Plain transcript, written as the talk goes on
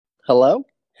Hello?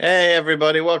 Hey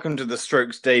everybody, welcome to the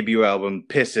Strokes debut album,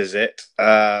 Piss Is It.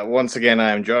 Once again,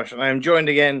 I am Josh, and I am joined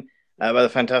again by the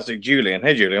fantastic Julian.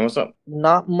 Hey Julian, what's up?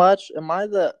 Not much.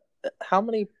 How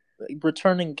many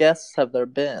returning guests have there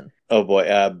been? Oh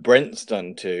boy, Brent's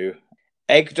done two.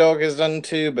 Egg Dog has done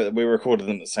two, but we recorded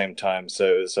them at the same time,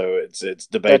 so it's That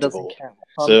debatable. doesn't count.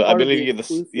 So I believe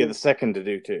you're the second to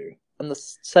do two. I'm the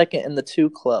second in the two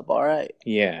club, alright.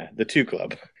 Yeah, the two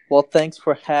club. Well, thanks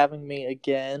for having me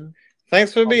again.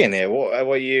 Thanks for being here. What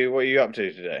are you up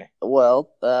to today?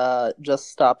 Well, just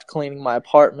stopped cleaning my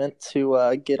apartment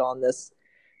to get on this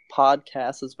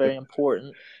podcast. It's very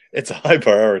important. It's a high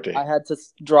priority. I had to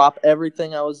drop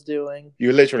everything I was doing.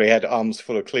 You literally had arms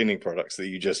full of cleaning products that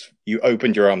you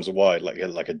opened your arms wide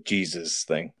like a Jesus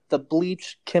thing. The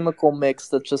bleach chemical mix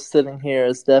that's just sitting here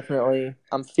is definitely,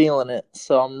 I'm feeling it.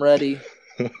 So I'm ready.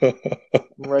 I'm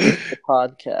ready for the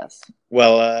podcast.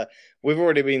 Well, we've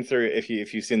already been through if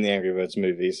you've seen the Angry Birds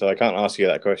movie, so I can't ask you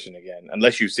that question again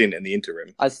unless you've seen it in the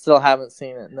interim. I still haven't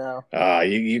seen it, no.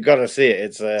 You got to see it.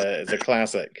 It's a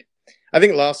classic. I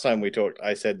think last time we talked,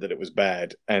 I said that it was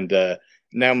bad, and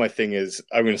now my thing is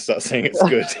I'm going to start saying it's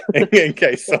good in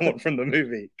case someone from the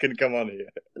movie can come on here.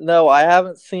 No, I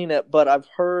haven't seen it, but I've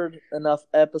heard enough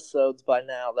episodes by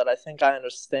now that I think I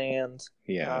understand.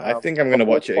 Yeah, I think I'm going to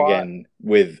watch it again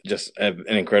with just an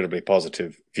incredibly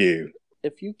positive view.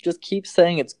 If you just keep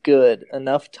saying it's good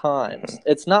enough times,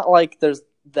 it's not like there's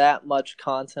that much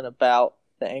content about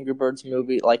the Angry Birds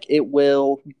movie. Like, it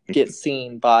will get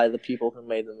seen by the people who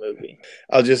made the movie.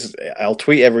 I'll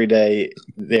tweet every day,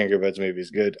 the Angry Birds movie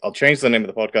is good. I'll change the name of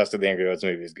the podcast to the Angry Birds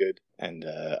movie is good. And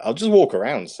I'll just walk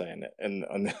around saying it and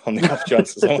on the off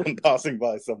chance of someone passing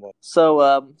by someone.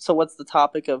 So what's the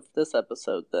topic of this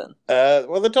episode then?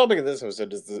 Well, the topic of this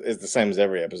episode is the same as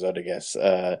every episode, I guess.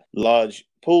 Large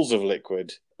pools of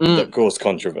liquid that cause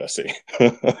controversy.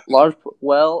 Have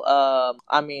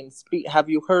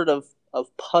you heard of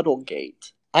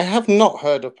Puddlegate? I have not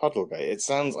heard of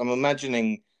Puddlegate. I'm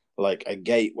imagining like a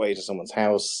gateway to someone's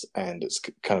house, and it's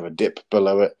kind of a dip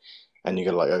below it, and you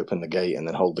gotta like open the gate and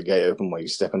then hold the gate open while you're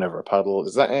stepping over a puddle.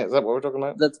 Is that it? Is that what we're talking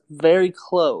about? That's very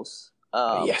close.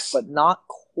 Yes, but not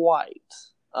quite.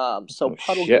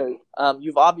 Puddlegate.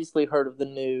 You've obviously heard of the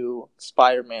new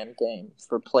Spider-Man game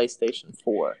for PlayStation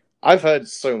 4. I've heard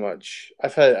so much.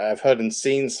 I've heard and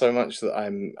seen so much that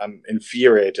I'm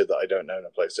infuriated that I don't own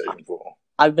a PlayStation 4.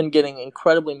 I've been getting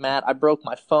incredibly mad. I broke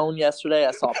my phone yesterday.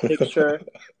 I saw a picture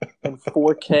in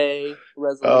 4K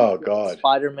resolution of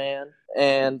Spider-Man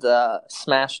and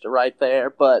smashed it right there.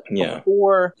 But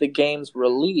before the game's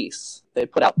release, they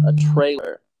put out a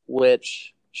trailer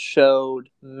which showed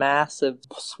massive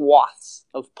swaths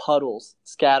of puddles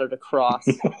scattered across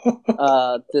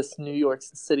this New York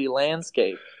City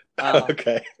landscape.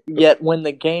 Okay. Yet when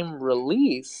the game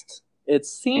released, it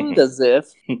seemed as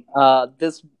if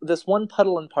this one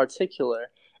puddle in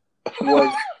particular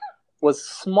was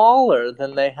smaller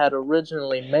than they had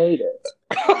originally made it.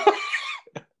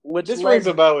 This rings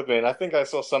a bell with me, and I think I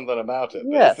saw something about it.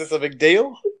 Yes. Is this a big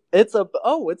deal? It's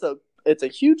a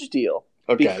huge deal.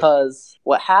 Okay. Because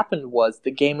what happened was the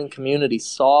gaming community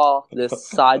saw this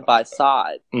side by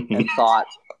side and thought,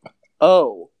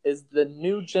 oh, is the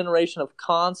new generation of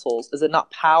consoles, is it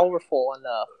not powerful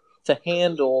enough to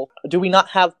handle, do we not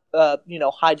have,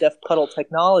 high-def puddle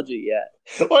technology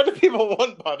yet? Why do people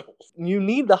want puddles? You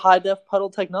need the high-def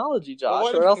puddle technology,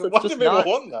 Josh, or else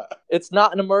it's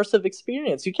not an immersive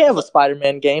experience. You can't have a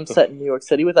Spider-Man game set in New York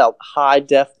City without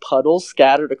high-def puddles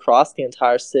scattered across the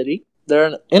entire city. They're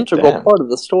an integral part of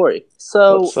the story.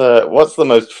 So, what's the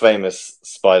most famous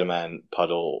Spider-Man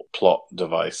puddle plot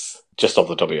device, just off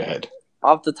the top of your head?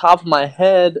 Off the top of my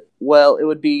head, well, it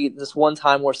would be this one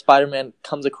time where Spider-Man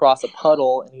comes across a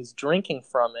puddle and he's drinking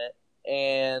from it,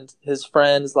 and his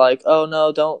friend's like, "Oh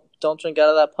no, don't drink out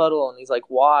of that puddle," and he's like,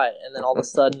 "Why?" And then all of a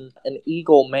sudden, an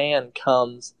eagle man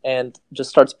comes and just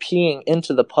starts peeing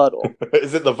into the puddle.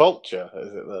 Is it the vulture?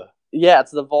 Is it the? Yeah,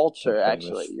 it's the vulture,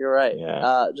 actually. You're right.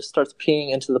 Yeah. Just starts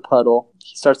peeing into the puddle.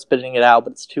 He starts spitting it out,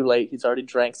 but it's too late. He's already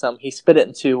drank some. He spit it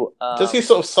into... does he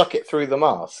sort of suck it through the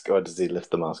mask, or does he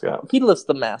lift the mask up? He lifts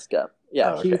the mask up.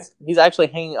 Yeah, okay. He's actually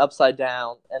hanging upside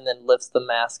down, and then lifts the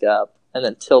mask up, and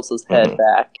then tilts his head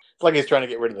back. It's like he's trying to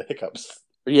get rid of the hiccups.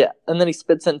 Yeah, and then he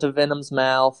spits into Venom's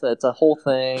mouth. It's a whole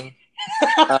thing.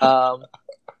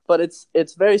 But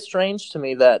it's very strange to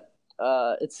me that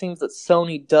it seems that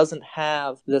Sony doesn't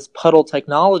have this puddle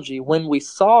technology when we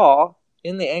saw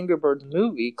in the Angry Birds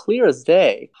movie, clear as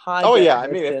day,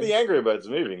 if the Angry Birds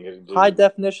movie can do... high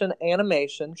definition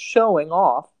animation showing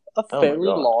off a fairly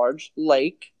large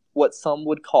lake, what some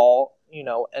would call,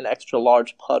 an extra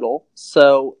large puddle.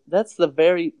 So that's the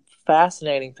very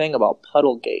fascinating thing about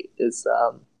Puddlegate is...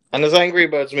 and has Angry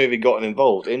Birds movie gotten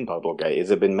involved in Puddlegate?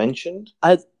 Has it been mentioned?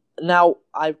 Now,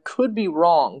 I could be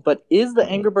wrong, but is the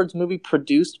Angry Birds movie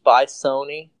produced by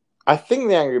Sony? I think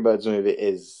the Angry Birds movie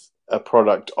is a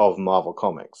product of Marvel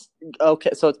Comics. Okay,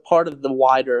 so it's part of the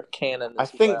wider canon. I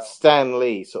think Stan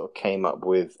Lee sort of came up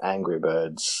with Angry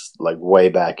Birds like way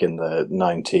back in the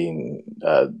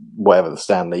whatever the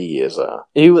Stan Lee years are.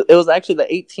 It was actually the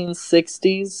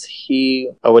 1860s.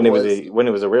 When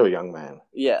he was a real young man.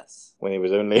 Yes. When he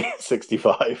was only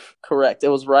 65. Correct. It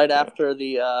was right after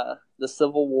the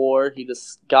Civil War. He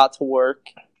just got to work.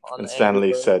 And Stan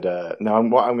Lee said, "No,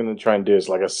 what I'm going to try and do is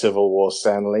like a Civil War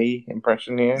Stan Lee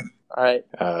impression here." All right.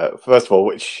 First of all,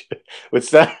 would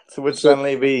Stan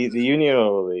Lee be the Union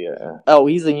or the? Oh,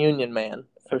 he's a Union man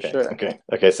for sure.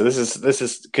 Okay. So this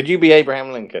is. Could you be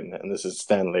Abraham Lincoln and this is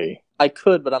Stan Lee? I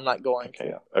could, but I'm not going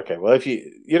to. Okay. Well, if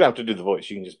you don't have to do the voice,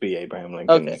 you can just be Abraham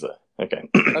Lincoln. Okay. Okay.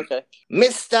 Okay.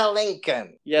 Mr.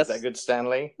 Lincoln. Yes. Is that good,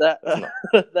 Stanley? That's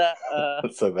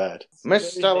so bad.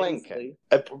 Mr. Lincoln.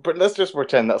 But let's just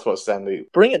pretend that's what Stanley...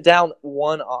 Bring it down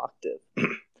one octave.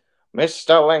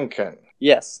 Mr. Lincoln.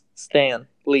 Yes, Stan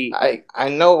Lee. I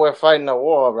know we're fighting a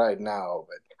war right now,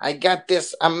 but I got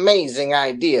this amazing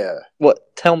idea.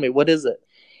 What? Tell me, what is it?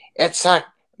 It's a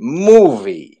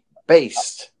movie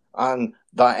based on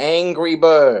the Angry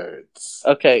Birds.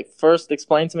 Okay, first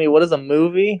explain to me, what is a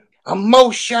movie? A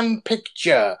motion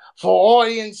picture for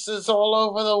audiences all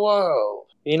over the world.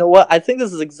 You know what? I think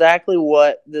this is exactly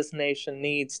what this nation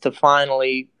needs to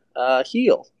finally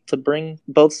heal, to bring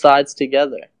both sides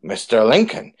together. Mr.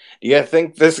 Lincoln, do you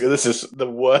think this is the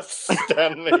worst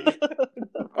Stanley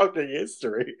fucking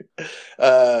history?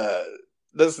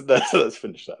 Let's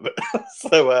finish that bit.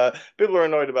 So, people are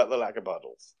annoyed about the lack of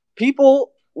puddles.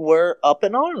 People were up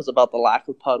in arms about the lack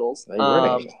of puddles.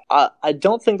 I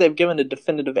don't think they've given a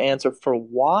definitive answer for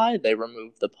why they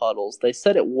removed the puddles. They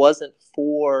said it wasn't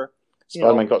for...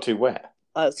 Spider-Man got too wet.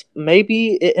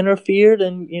 Maybe it interfered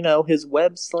in, his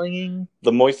web slinging.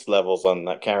 The moist levels on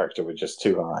that character were just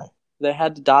too high. They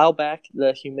had to dial back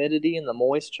the humidity and the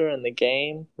moisture in the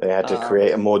game. They had to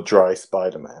create a more dry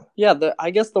Spider-Man. Yeah,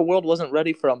 I guess the world wasn't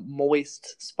ready for a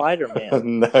moist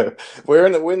Spider-Man. No, we're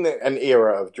in an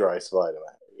era of dry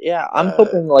Spider-Man. Yeah, I'm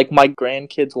hoping my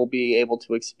grandkids will be able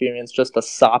to experience just a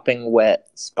sopping wet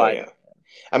Spider-Man. Oh, yeah.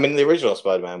 I mean, the original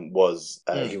Spider-Man was,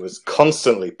 he was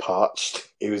constantly parched.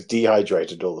 He was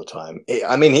dehydrated all the time.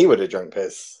 He would have drunk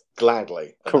piss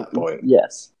gladly at that point.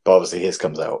 Yes. But obviously his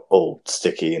comes out all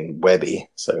sticky and webby,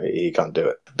 so he can't do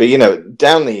it. But,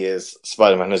 down the years,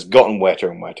 Spider-Man has gotten wetter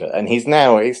and wetter, and he's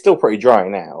still pretty dry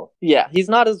now. Yeah, he's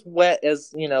not as wet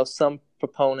as, some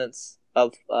proponents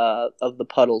of the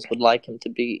puddles would like him to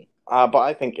be. But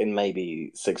I think in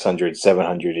maybe 600,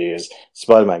 700 years,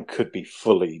 Spider-Man could be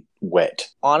fully wet.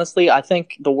 Honestly, I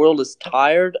think the world is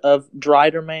tired of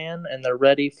Drider-Man, and they're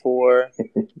ready for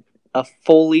a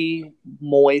fully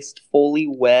moist, fully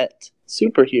wet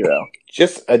superhero.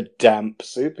 Just a damp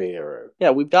superhero.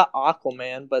 Yeah, we've got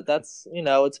Aquaman, but that's,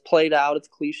 it's played out, it's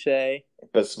cliche.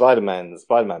 But Spider-Man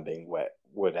being wet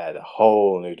would add a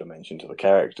whole new dimension to the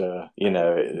character.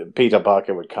 Peter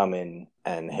Parker would come in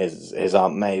and his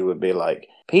Aunt May would be like,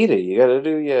 "Peter, you gotta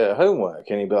do your homework."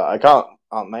 And he'd be like, "I can't,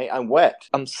 Aunt May, I'm wet.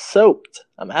 I'm soaked.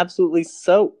 I'm absolutely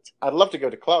soaked. I'd love to go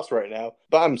to class right now,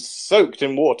 but I'm soaked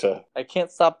in water." I can't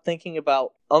stop thinking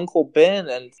about Uncle Ben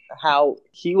and how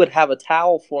he would have a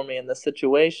towel for me in this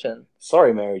situation.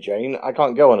 "Sorry, Mary Jane, I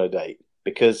can't go on a date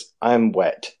because I'm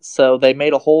wet." So they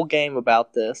made a whole game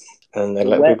about this. And they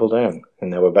let people down.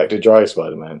 And now we're back to dry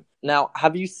Spider-Man. Now,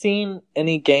 have you seen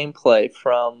any gameplay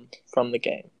from the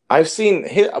game? I've seen,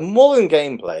 more than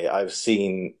gameplay, I've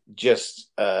seen just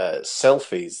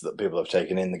selfies that people have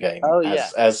taken in the game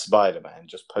as Spider-Man,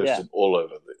 just posted all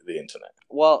over the internet.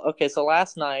 Well, okay, so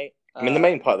last night... the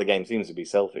main part of the game seems to be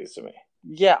selfies to me.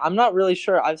 Yeah, I'm not really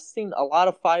sure. I've seen a lot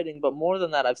of fighting, but more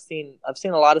than that, I've seen a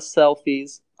lot of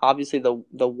selfies. Obviously,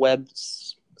 the web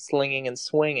slinging and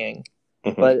swinging.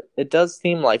 Mm-hmm. But it does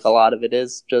seem like a lot of it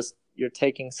is just you're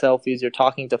taking selfies, you're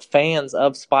talking to fans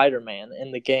of Spider-Man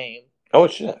in the game. Oh,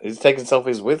 shit. He's taking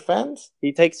selfies with fans?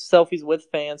 He takes selfies with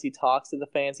fans, he talks to the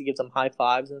fans, he gives them high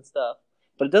fives and stuff.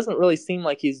 But it doesn't really seem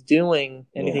like he's doing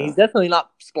anything. Yeah. He's definitely not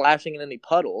splashing in any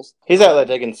puddles. He's out there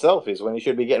taking selfies when he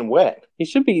should be getting wet. He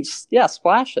should be,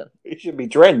 splashing. He should be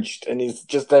drenched, and he's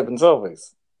just taking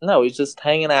selfies. No, he's just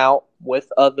hanging out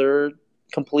with other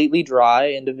completely dry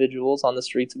individuals on the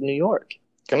streets of New York.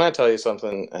 Can I tell you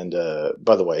something? And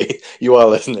by the way, you are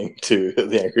listening to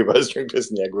the Angry Birds Drink Piss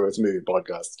and the Angry Birds Movie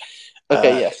Podcast.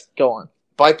 Okay, yes, go on.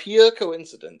 By pure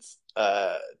coincidence,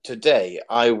 today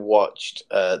I watched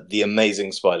The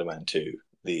Amazing Spider-Man 2,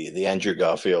 the Andrew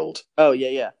Garfield. Oh,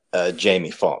 yeah.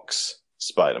 Jamie Foxx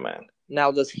Spider-Man.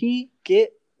 Now, does he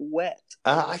get wet?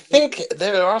 I think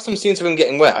there are some scenes of him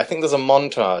getting wet. I think there's a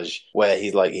montage where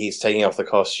he's taking off the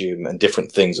costume and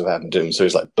different things have happened to him. So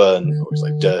he's like burnt or he's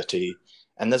like dirty.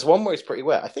 And there's one where he's pretty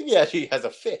wet. I think he actually has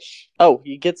a fish. Oh,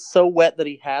 he gets so wet that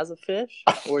he has a fish?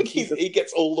 Or he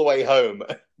gets all the way home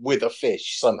with a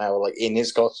fish somehow, like in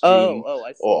his costume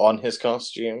I see. Or on his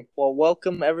costume. Well,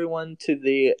 welcome everyone to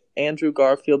the Andrew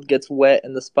Garfield Gets Wet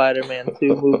in the Spider-Man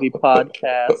 2 movie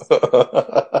podcast.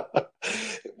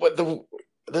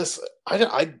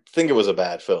 I think it was a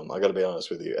bad film. I got to be honest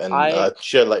with you, and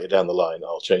sure, later down the line,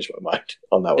 I'll change my mind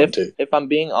on that one too. If I'm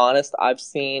being honest, I've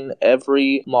seen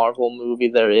every Marvel movie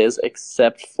there is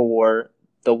except for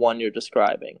the one you're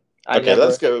describing.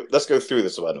 Let's go through the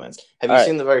Spider-Mans. Have you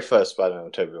seen the very first Spider-Man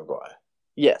with Tobey Maguire?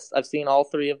 Yes, I've seen all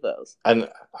three of those. And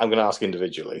I'm going to ask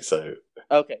individually. So,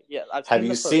 okay, yeah, have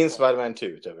you seen Spider-Man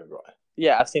 2 with Tobey Maguire?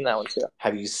 Yeah, I've seen that one too.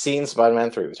 Have you seen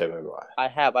Spider-Man 3 with Tobey Maguire? I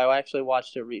have. I actually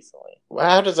watched it recently. Well,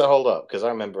 how does it hold up? Because I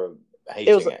remember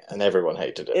hating it, and everyone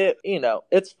hated it.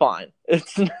 It's fine.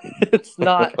 It's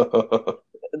not.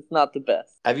 It's not the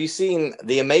best. Have you seen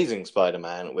The Amazing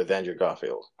Spider-Man with Andrew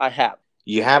Garfield? I have.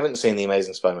 You haven't seen The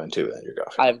Amazing Spider-Man 2 with Andrew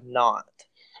Garfield? I have not.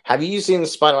 Have you seen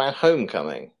Spider-Man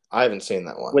Homecoming? I haven't seen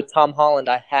that one. With Tom Holland,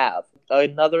 I have.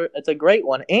 It's a great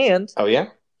one, and... Oh, yeah?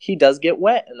 He does get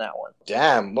wet in that one.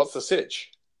 Damn, what's the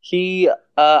sitch?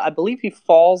 I believe he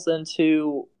falls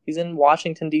into... He's in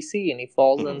Washington, D.C., and he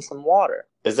falls in some water.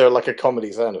 Is there like a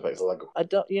comedy sound effect? I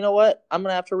don't... You know what? I'm going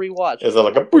to have to rewatch it. Is there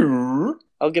like a... Boo?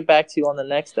 I'll get back to you on the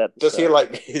next episode. Does he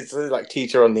he's like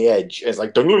teeter on the edge? It's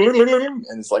like... And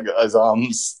it's like his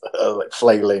arms like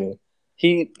flailing.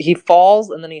 He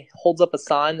falls, and then he holds up a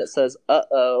sign that says,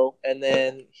 uh-oh, and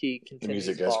then he continues.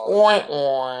 The music goes...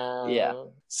 Yeah.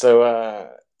 So,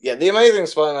 The Amazing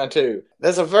Spider-Man 2.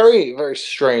 There's a very, very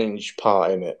strange part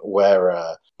in it where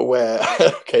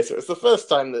okay, so it's the first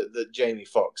time that Jamie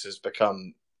Foxx has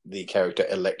become the character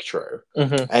Electro.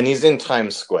 Mm-hmm. And he's in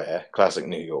Times Square, classic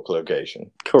New York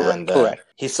location. Correct.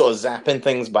 He's sort of zapping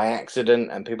things by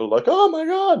accident, and people are like, oh my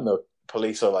god, and the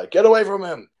police are like, get away from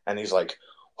him. And he's like,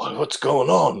 what's going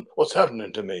on? What's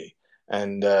happening to me?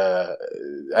 And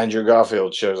Andrew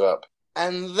Garfield shows up.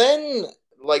 And then...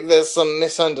 there's some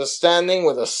misunderstanding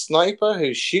with a sniper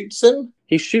who shoots him.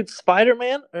 He shoots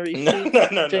Spider-Man, or he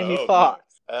shoots Jamie Foxx?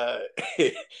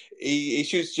 He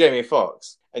shoots Jamie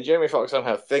Foxx, and Jamie Foxx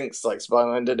somehow thinks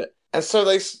Spider-Man did it, and so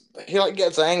he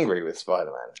gets angry with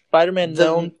Spider-Man. Spider-Man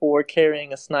known for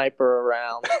carrying a sniper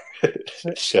around,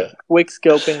 sure, quick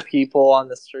scoping people on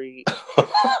the street.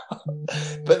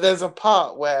 But there's a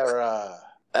part where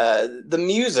the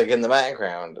music in the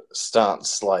background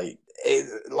starts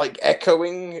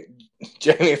echoing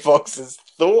Jamie Foxx's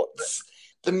thoughts.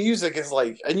 The music is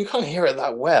and you can't hear it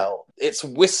that well. It's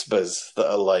whispers that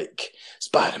are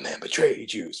Spider-Man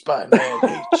betrayed you, Spider-Man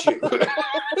hates you.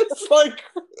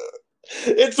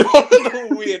 It's one of the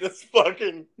weirdest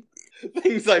fucking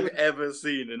things I've ever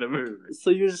seen in a movie. So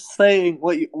you're just saying,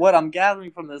 what I'm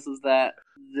gathering from this is that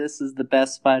this is the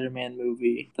best Spider-Man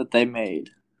movie that they made.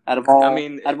 Out of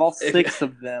all six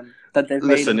of them that they've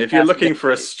made. Listen, if you're looking for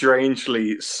a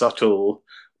strangely subtle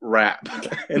rap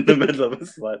in the middle of a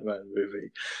Spider-Man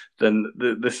movie, then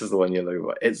this is the one you're looking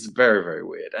for. It's very, very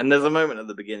weird. And there's a moment at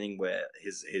the beginning where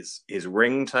his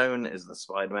ringtone is the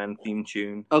Spider-Man theme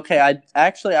tune. Okay, I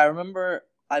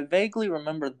vaguely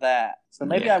remember that. So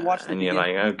maybe I watched the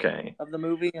beginning of the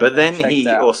movie. But then he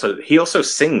also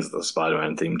sings the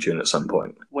Spider-Man theme tune at some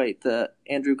point. Wait, the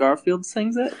Andrew Garfield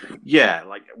sings it? Yeah,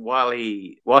 while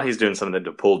he's doing something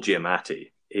to Paul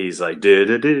Giamatti, he's like do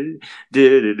do do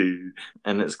do do,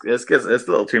 and it's a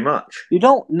little too much. You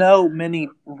don't know many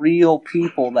real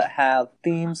people that have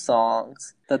theme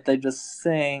songs that they just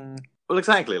sing. Well,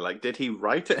 exactly. Did he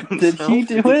write it himself? Did he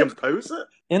do it? Did he compose it?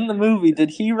 In the movie, did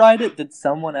he write it? Did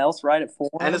someone else write it for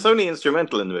him? And it's only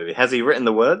instrumental in the movie. Has he written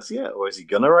the words yet? Or is he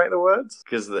going to write the words?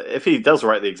 Because if he does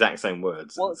write the exact same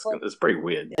words, it's pretty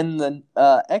weird. In the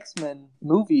X-Men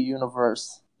movie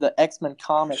universe, the X-Men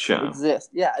comics exist.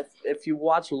 Yeah, if you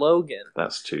watch Logan...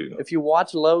 That's true. If you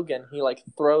watch Logan, he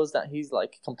throws down... He's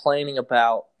complaining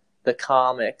about the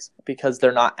comics because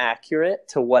they're not accurate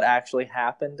to what actually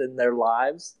happened in their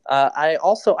lives. I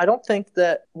don't think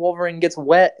that Wolverine gets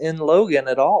wet in Logan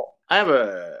at all. I have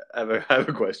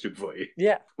a question for you.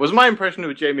 Yeah. Was my impression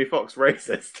of Jamie Foxx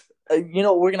racist?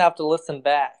 We're gonna have to listen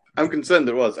back. I'm concerned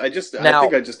it was. I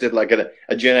think I just did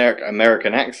a generic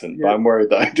American accent, but I'm worried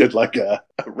that I did a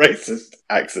racist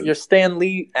accent. Your Stan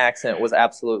Lee accent was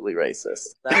absolutely racist.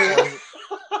 That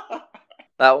one...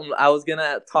 I was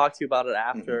gonna talk to you about it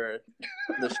after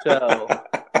the show.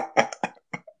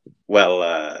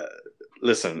 Well,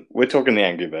 listen, we're talking the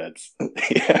Angry Birds.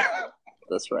 Yeah,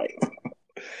 that's right.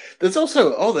 There's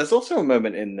also a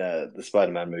moment in the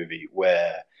Spider-Man movie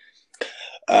where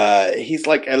he's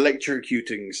like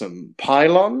electrocuting some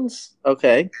pylons.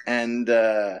 Okay. And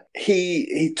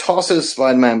he tosses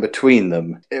Spider-Man between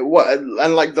them.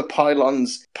 And like the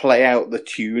pylons play out the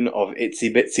tune of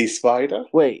Itsy Bitsy Spider.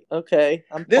 Wait, okay.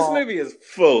 This movie is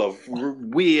full of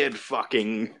weird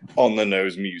fucking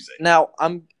on-the-nose music. Now,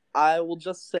 I will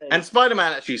just say... And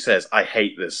Spider-Man actually says, I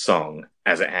hate this song,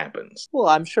 as it happens. Well,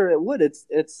 I'm sure it would.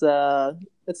 It's not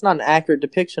an accurate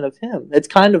depiction of him. It's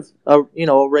kind of a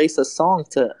racist song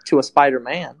to a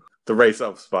Spider-Man. The race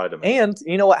of Spider-Man. And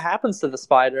you know what happens to the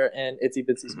spider and Itsy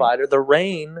Bitsy Spider? The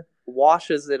rain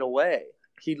washes it away.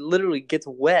 He literally gets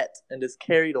wet and is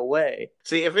carried away.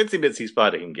 See, if Itsy Bitsy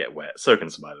Spider can get wet, so can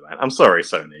Spider-Man. I'm sorry,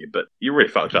 Sony, but you really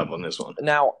fucked up on this one.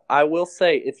 Now, I will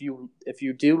say, if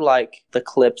you do like the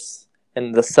clips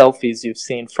and the selfies you've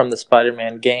seen from the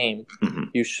Spider-Man game,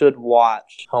 you should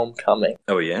watch Homecoming.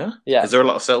 Oh, yeah? Yeah. Is there a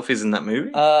lot of selfies in that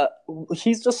movie?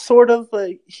 He's just sort of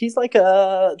he's like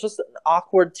just an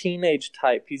awkward teenage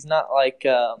type. He's not like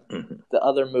the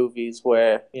other movies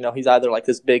where, he's either like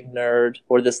this big nerd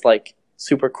or this like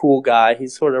super cool guy.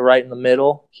 He's sort of right in the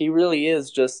middle. He really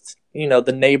is just,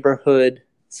 the neighborhood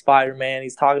Spider-Man.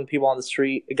 He's talking to people on the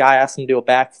street. A guy asks him to do a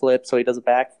backflip, so he does a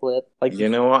backflip. Like, you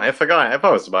know what? If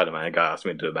I was Spider-Man, a guy asked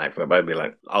me to do a backflip, I'd be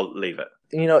like, I'll leave it.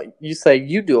 You say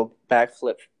you do a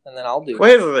backflip, and then I'll do it. Well,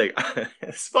 here's the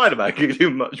thing. Spider-Man can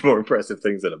do much more impressive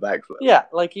things than a backflip. Yeah,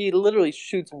 like he literally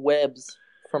shoots webs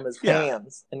from his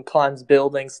hands and climbs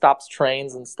buildings, stops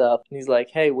trains and stuff. And he's like,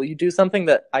 hey, will you do something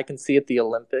that I can see at the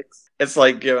Olympics? It's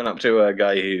like going up to a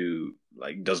guy who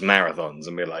like does marathons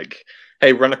and be like,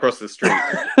 hey, run across the street.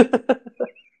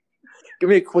 Give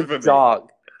me a quick jog.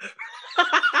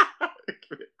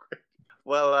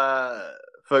 Well,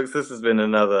 folks, this has been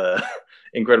another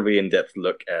incredibly in-depth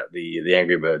look at the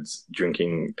Angry Birds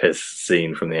drinking piss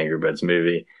scene from the Angry Birds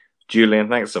movie. Julian,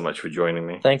 thanks so much for joining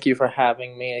me. Thank you for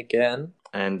having me again.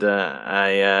 And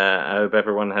I hope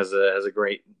everyone has a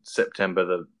great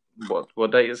September.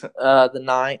 What date is it? The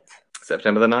 9th.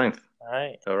 September the 9th.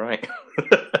 All right.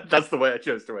 That's the way I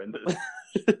chose to end it.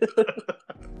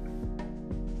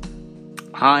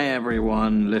 Hi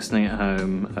everyone listening at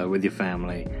home with your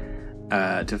family.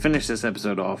 To finish this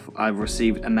episode off, I've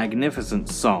received a magnificent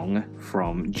song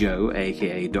from Joe,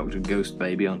 aka Dr. Ghost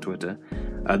Baby on Twitter.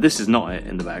 This is not it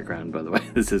in the background, by the way.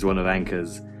 This is one of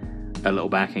Anchor's little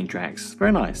backing tracks.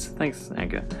 Very nice. Thanks,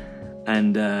 Anchor.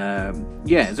 And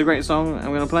it's a great song. I'm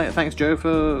going to play it. Thanks, Joe,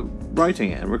 for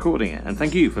writing it and recording it. And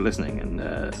thank you for listening.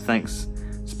 And thanks,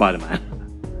 Spider-Man.